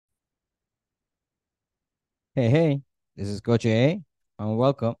Hey, this is Coach A, and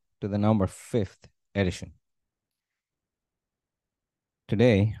welcome to the number fifth edition.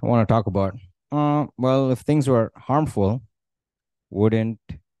 Today, I want to talk about if things were harmful, wouldn't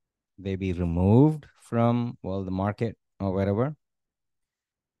they be removed from, the market or wherever?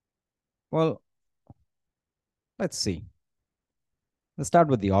 Well, let's see. Let's start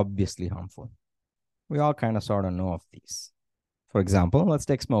with the obviously harmful. We all kind of sort of know of these. For example, let's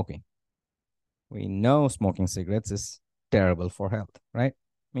take smoking. We know smoking cigarettes is terrible for health, right?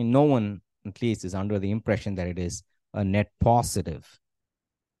 I mean, no one, at least, is under the impression that it is a net positive.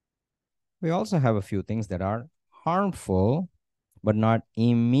 We also have a few things that are harmful, but not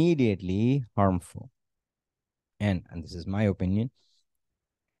immediately harmful. And this is my opinion,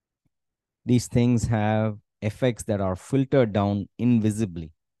 these things have effects that are filtered down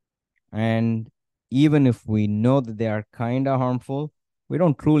invisibly. And even if we know that they are kind of harmful, we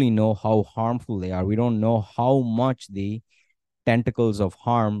don't truly know how harmful they are. We don't know how much the tentacles of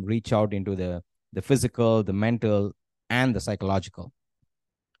harm reach out into the physical, the mental, and the psychological.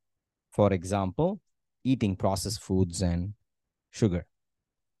 For example, eating processed foods and sugar.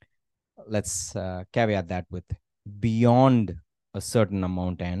 Let's caveat that with beyond a certain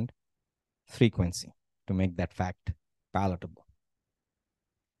amount and frequency to make that fact palatable.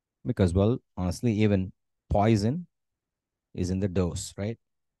 Because, honestly, even poison is in the dose, right?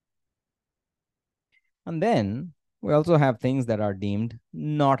 And then we also have things that are deemed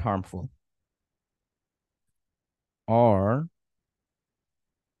not harmful, or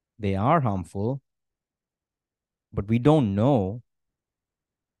they are harmful, but we don't know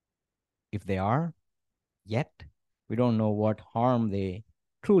if they are yet. We don't know what harm they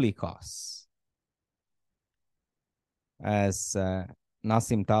truly cause. As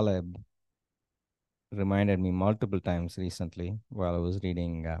Nassim Taleb reminded me multiple times recently while I was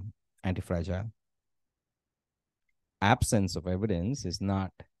reading Antifragile. Absence of evidence is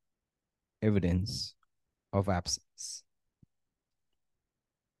not evidence of absence.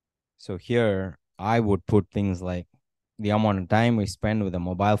 So here I would put things like the amount of time we spend with a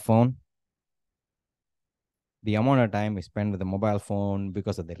mobile phone, the amount of time we spend with a mobile phone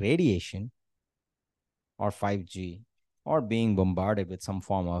because of the radiation or 5G or being bombarded with some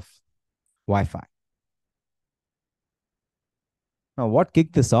form of Wi Fi. Now, what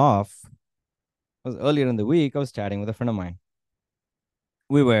kicked this off was earlier in the week, I was chatting with a friend of mine.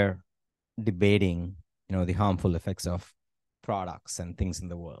 We were debating, the harmful effects of products and things in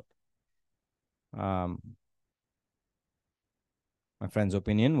the world. Um, my friend's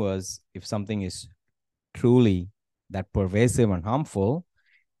opinion was if something is truly that pervasive and harmful,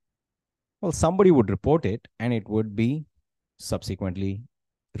 well, somebody would report it and it would be subsequently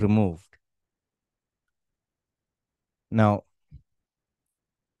removed. Now,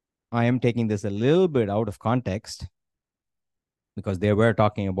 I am taking this a little bit out of context because they were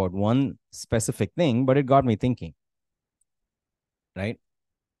talking about one specific thing, but it got me thinking, right?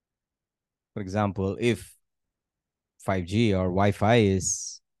 For example, if 5G or Wi Fi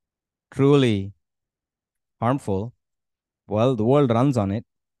is truly harmful, well, the world runs on it.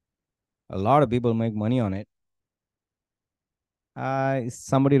 A lot of people make money on it. Is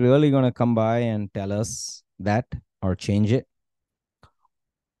somebody really going to come by and tell us that or change it?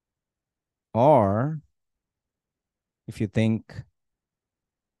 Or if you think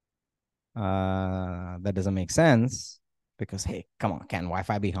that doesn't make sense, because, hey, come on, can Wi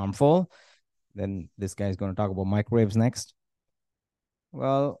Fi be harmful? Then this guy's going to talk about microwaves next.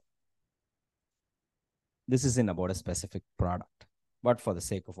 Well, this isn't about a specific product, but for the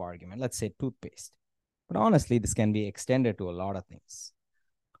sake of argument, let's say toothpaste. But honestly, this can be extended to a lot of things.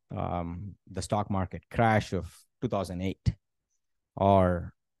 The stock market crash of 2008,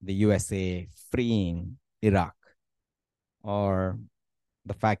 or the USA freeing Iraq, or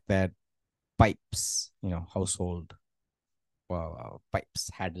the fact that pipes, household pipes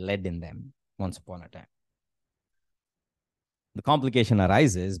had lead in them once upon a time. The complication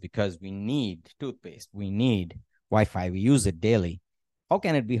arises because we need toothpaste, we need Wi Fi, we use it daily. How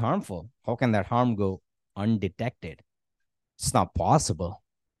can it be harmful? How can that harm go undetected? It's not possible.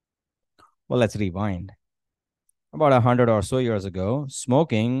 Well, let's rewind. About 100 or so years ago,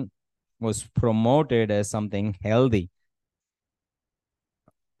 smoking was promoted as something healthy.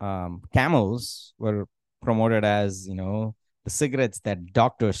 Camels were promoted as, the cigarettes that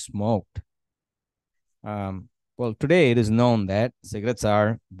doctors smoked. Well, today it is known that cigarettes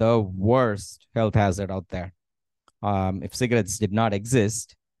are the worst health hazard out there. If cigarettes did not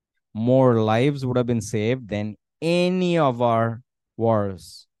exist, more lives would have been saved than any of our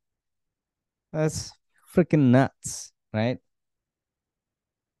wars. That's freaking nuts, right?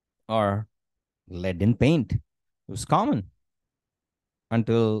 Or lead in paint. It was common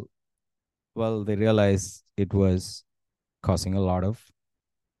until, well, they realized it was causing a lot of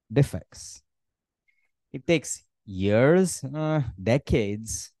defects. It takes years,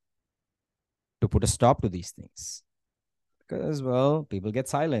 decades to put a stop to these things because, well, people get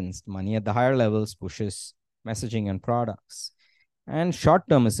silenced. Money at the higher levels pushes messaging and products, and short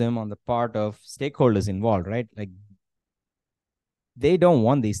termism on the part of stakeholders involved, right? Like they don't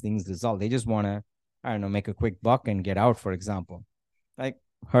want these things resolved. They just want to, I don't know, make a quick buck and get out, for example. Like,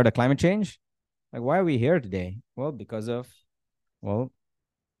 heard of climate change? Like, why are we here today? Well, because of, well,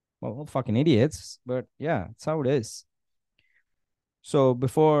 fucking idiots. But yeah, that's how it is. So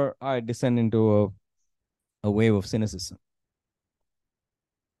before I descend into a wave of cynicism,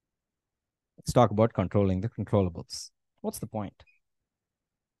 let's talk about controlling the controllables. What's the point?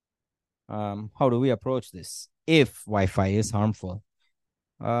 How do we approach this if Wi-Fi is harmful?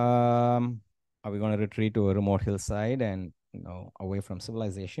 Are we going to retreat to a remote hillside and away from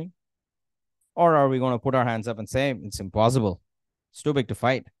civilization, or are we going to put our hands up and say it's impossible? It's too big to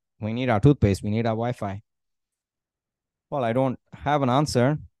fight. We need our toothpaste. We need our Wi-Fi. Well, I don't have an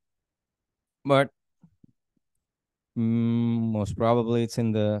answer, but most probably it's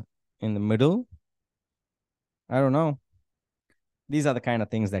in the middle. I don't know. These are the kind of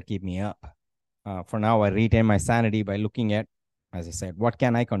things that keep me up. For now, I retain my sanity by looking at, as I said, what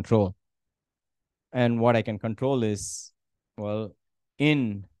can I control? And what I can control is, well,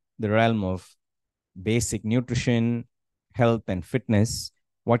 in the realm of basic nutrition, health, and fitness,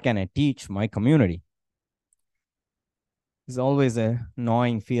 what can I teach my community? There's always a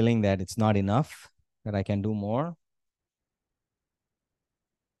gnawing feeling that it's not enough, that I can do more.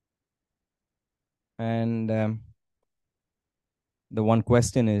 And the one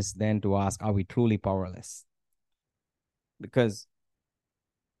question is then to ask, are we truly powerless? Because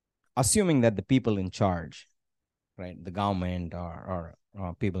assuming that the people in charge, right, the government or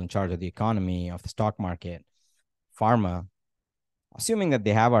people in charge of the economy, of the stock market, pharma, assuming that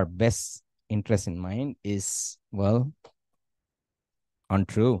they have our best interest in mind is, well,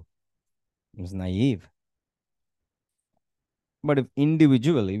 untrue. It's naive. But if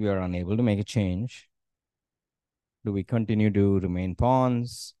individually we are unable to make a change, do we continue to remain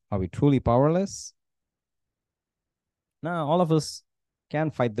pawns? Are we truly powerless? No, all of us can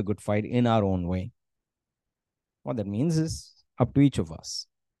fight the good fight in our own way. What that means is up to each of us.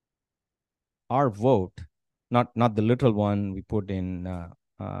 Our vote, not the literal one we put in,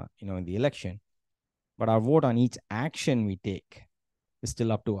 in the election, but our vote on each action we take is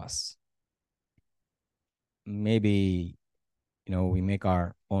still up to us. Maybe, we make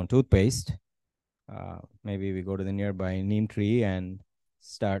our own toothpaste. Maybe we go to the nearby neem tree and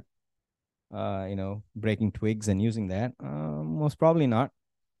start, breaking twigs and using that. Most probably not,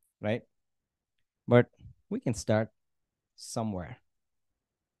 right? But we can start somewhere.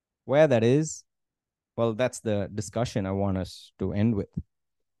 Where that is, well, that's the discussion I want us to end with.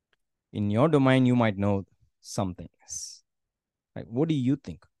 In your domain, you might know some things. Right? What do you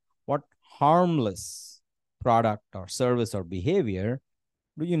think? What harmless product or service or behavior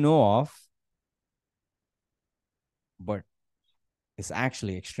do you know of, but is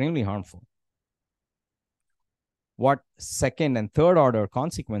actually extremely harmful? What second and third order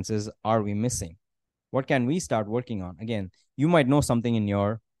consequences are we missing? What can we start working on? Again, you might know something in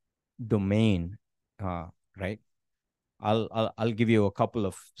your domain, right? I'll give you a couple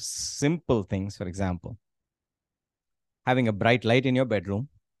of simple things. For example, having a bright light in your bedroom,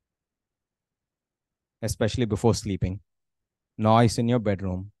 especially before sleeping, noise in your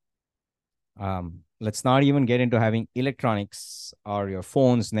bedroom. Let's not even get into having electronics or your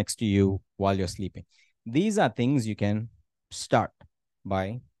phones next to you while you're sleeping. These are things you can start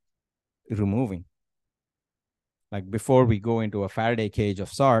by removing. Like before we go into a Faraday cage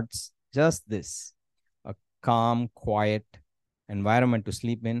of sorts, just this, a calm, quiet environment to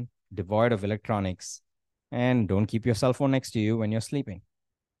sleep in, devoid of electronics, and don't keep your cell phone next to you when you're sleeping.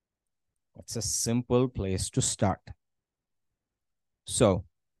 It's a simple place to start. So,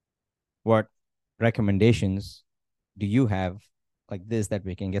 what recommendations do you have like this that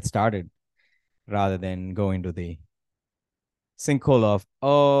we can get started rather than go into the sinkhole of,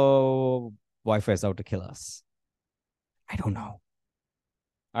 oh, Wi-Fi is out to kill us? I don't know.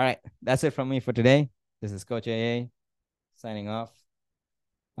 All right, that's it from me for today. This is Coach AA signing off.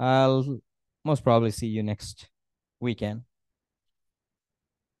 I'll most probably see you next weekend.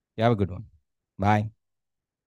 You have a good one. Bye.